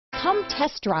Come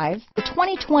test drive the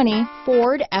 2020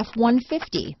 Ford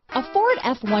F-150. A Ford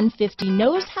F-150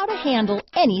 knows how to handle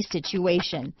any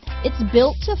situation. It's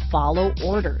built to follow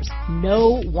orders,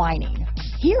 no whining.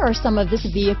 Here are some of this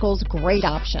vehicle's great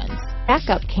options: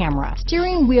 backup camera,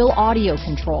 steering wheel audio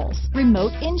controls,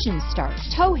 remote engine start,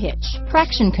 tow hitch,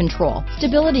 traction control,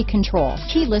 stability control,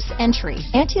 keyless entry,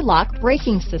 anti-lock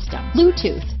braking system,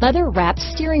 Bluetooth, leather-wrapped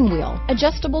steering wheel,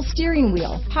 adjustable steering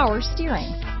wheel, power steering,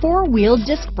 four-wheel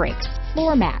disc brakes,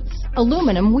 floor mats,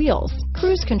 aluminum wheels,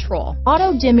 cruise control,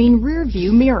 auto-dimming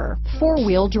rear-view mirror,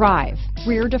 four-wheel drive,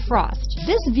 rear defrost.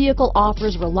 This vehicle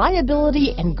offers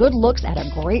reliability and good looks at a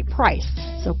great price.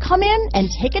 So come in and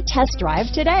take a test drive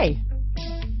today.